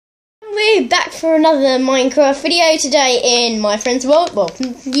Hello, back for another Minecraft video today in my friend's world. Well,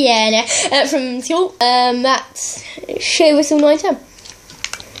 yeah, no, from school. That's Show Whistle 910.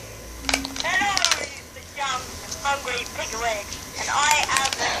 Hello, the young hungry pigwig, and I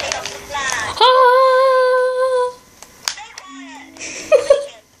am the king of the land.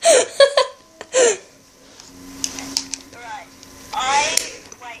 Right.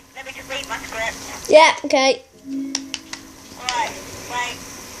 Wait, let me just read my script. Yeah, okay. Right, wait.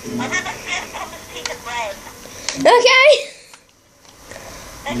 I read the script on the piece of bread. Okay.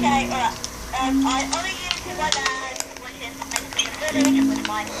 Okay, alright. I honour you to my land, which is basically a village with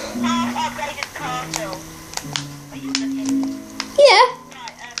my half-upgraded castle. Are you looking? Yeah.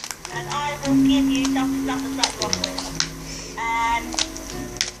 Right, and I will give you some stuff to start off with. And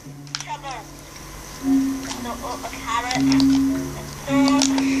shovel. A carrot. And sword.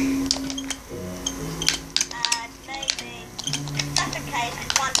 And maybe just in case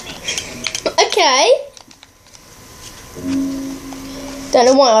one leaf. Okay. Don't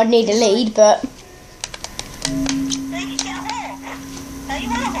know why I'd need a lead, but... So you can get a horse. So you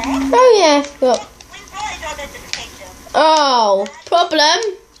want a horse? Oh, yeah. Well, We've already got into the kingdom. oh, problem.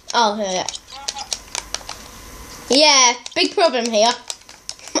 Oh, yeah. Yeah, big problem here.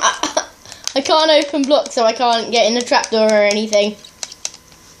 I can't open blocks, so I can't get in the trapdoor or anything.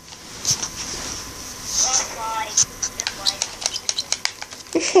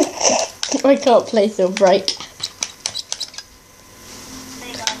 I can't place or break.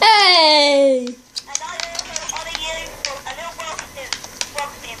 Hey! And I also honour you for a little welcome gift.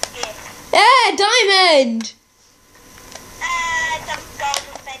 Yeah, diamond! And some gold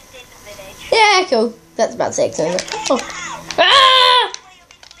spent in the village. Yeah, cool. That's about 6, isn't it? Here's Oh. your house. Ah! Where you'll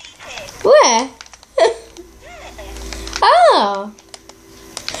be sleeping. Where? Oh.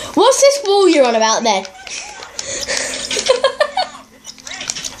 What's this wall you're on about then? It's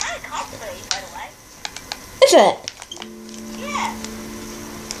very comfy, by the way. Is it? Yeah.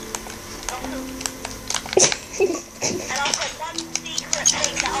 And I've got one secret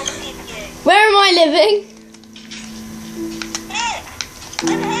thing that I'll give you. Where am I living? Here!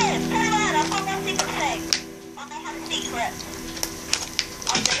 I'm here! Turn around, I've got one secret thing. I have a secret.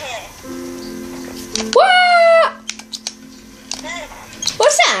 Under here. What? This.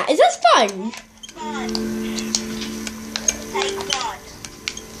 What's that? Is that sponge? One. Take one.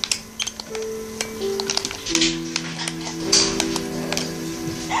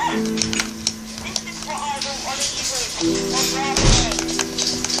 This is what I will honour you with. On your day.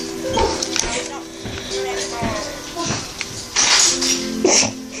 I'm not doing anymore.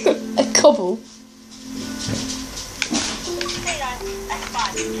 A cobble. There you go. That's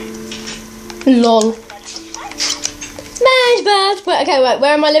fine. Lol. Smash bird. Wait, okay, wait.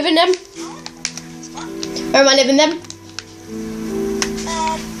 Where am I living then? Where am I living then?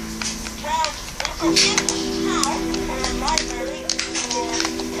 Well, we've got this house or a library or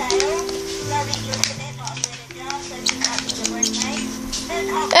sale. Very intimate, but I'm going to down so you have the right name. Then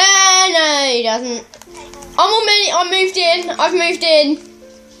No, he doesn't. I'm on minute. I moved in. I've moved in.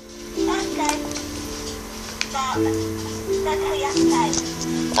 okay. But that's what you have to pay.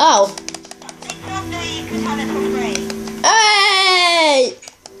 Oh. Think after you can have it for free. Hey!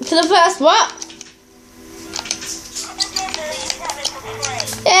 For the first what? After you can have it for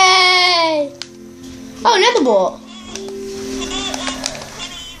free. Yay! Oh, another wart.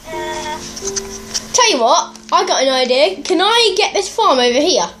 Tell you what, I got an idea. Can I get this farm over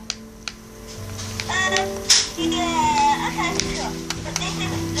here? Yeah, okay, sure. But this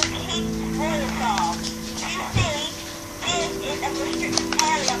is the King's Royal Farm. You see, this is a restricted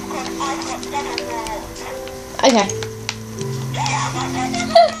area because I've got level walls. Okay. Yeah, I've got level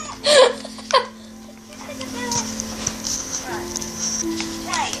walls.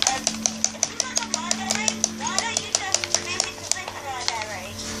 Wait, if you like a library, why don't you just move into this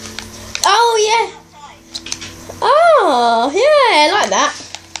library? Oh, yeah. Outside. Oh, yeah, I like that.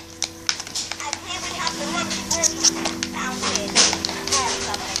 And here we have the lucky water fountain. Or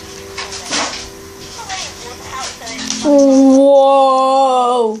something you can call it. Probably water fountain.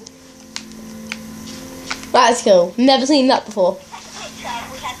 Whoa. That's cool. Never seen that before. Take a picture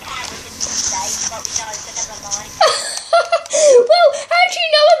if we had cameras in this day, but we don't, so never mind. Well, how do you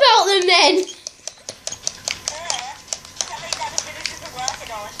know about them then? Something that the villagers are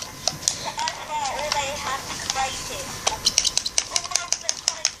working on. So far, all they have created. Almost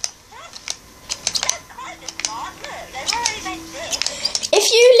they're kind of smart. Look, they've already made this. If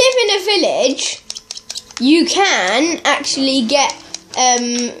you live in a village, you can actually get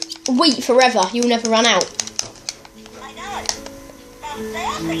wheat forever. You'll never run out. I know. But they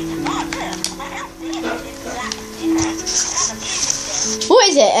are pretty smart. Look, I don't see it in black. It's not a music thing. What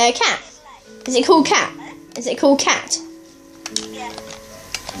is it? A cat? Is it called cat? Is it called cat? Yeah.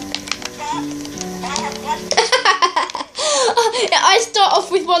 But I have one. I start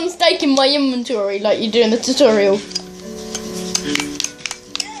off with 1 steak in my inventory, like you do in the tutorial.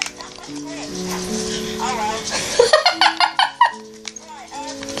 Oh well. Right,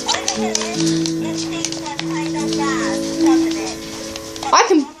 over here, it seems like kind of bad, doesn't it? But I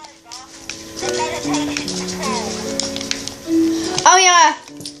can. the meditation control. Oh yeah,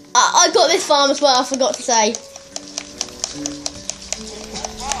 I got this farm as well. I forgot to say.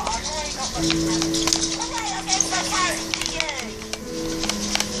 Oh, I've already got one. Oh wait, I gave my carrots to you.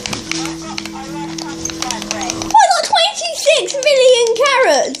 I ran something quite great. I got 26 million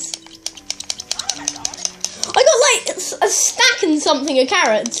carrots. Oh my god. I got like a stack and something of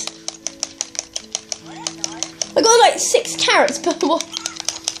carrots. Well, that's nice. I got like 6 carrots per one.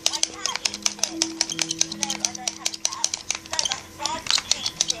 My cat eats it. No, I don't have a cat. No, that's Rod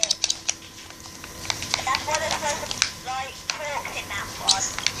eats it. That's why there's loads of, like, corks in that one.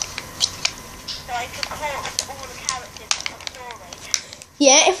 So I can cork all the carrots into storage.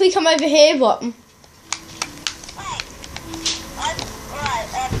 Yeah, if we come over here, what? Wait. Right,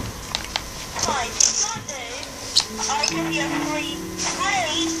 fine. If you do, I'll give you three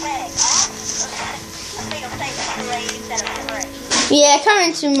eggs. I think I'll say 3 instead of 3. Yeah, come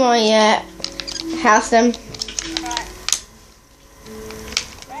into my house then. Right.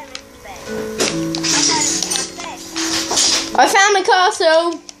 Where is the bed? I I found the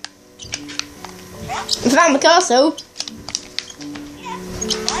castle. What? I found the castle. Yeah.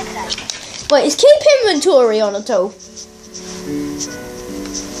 Right then. Wait, is keep inventory on at all?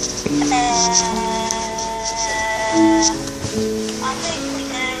 I think we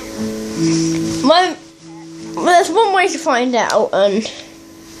do. Well, there's one way to find out, and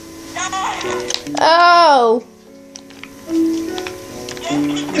No! oh, Just keep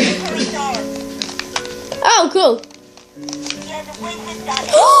inventory on. oh, cool. Yeah, the wizard done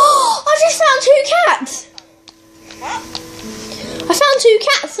it. Oh, I just found 2 cats. What? I found 2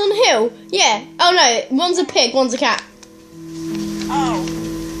 cats on the hill. Yeah. Oh no, one's a pig, one's a cat. Oh.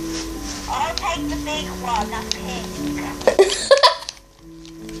 I'll take the big one, that's pink.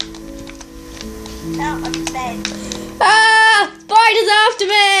 Out of bed. Ah! Spiders after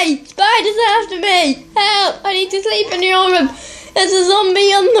me! Spiders after me! Help! I need to sleep in your room. There's a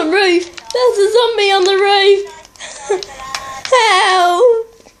zombie on the roof. There's a zombie on the roof. Help!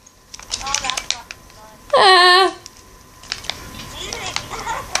 Oh, that's not nice. Ah! You think you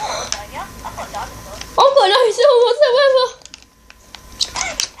have a dog, don't you? I've got dinosaurs. I've got no soul whatsoever.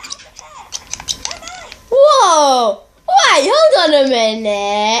 Hey, out the chair. Whoa! Wait, hold on a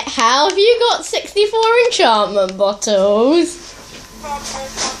minute. How have you got 64 enchantment bottles? From the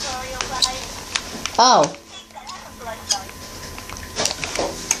tutorial place. Oh. Think that that's a blood zone.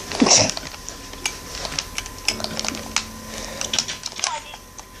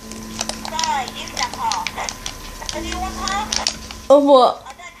 Right, use that part. Do you want half? Of what? I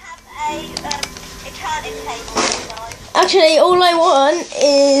don't have a enchanting table inside. Actually, all I want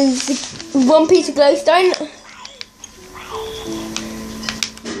is 1 piece of glowstone.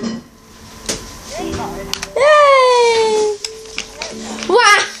 There you go. Yay!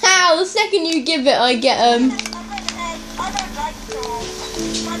 Wow! The second you give it, I get I don't like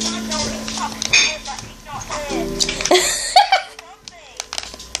dogs. My dog is fucking weird, but he's not here. Zombie.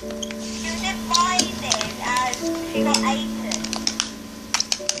 She was in mining and she got eaten.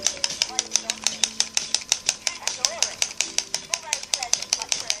 By the zombie. True story. Not very pleasant, but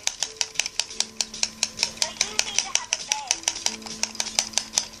true. So you need to have a bed.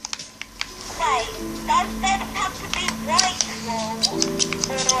 Wait, does bed have to be white wool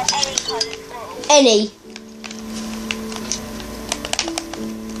or any kind of wool? any.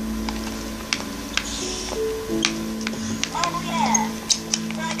 Oh yeah.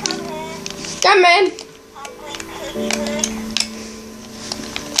 Right, come here. Come in. Hungry pig.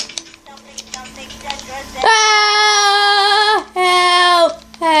 Something dangerous there. Ah! Help!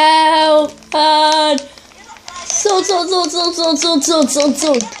 Help! Hard! You're not right.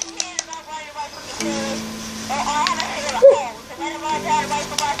 Sword! I have a fear about running away from the food. Or I have a fear of holes. So whenever I run away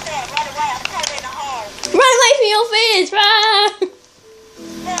from my fear, run away, I fall in a hole. Run away from your fears! Run!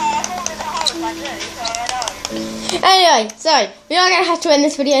 No, I fall in a hole if I do, so I know. Anyway, so we are going to have to end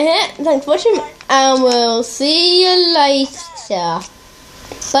this video here. Thanks for watching, and we'll see you later.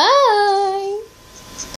 Bye!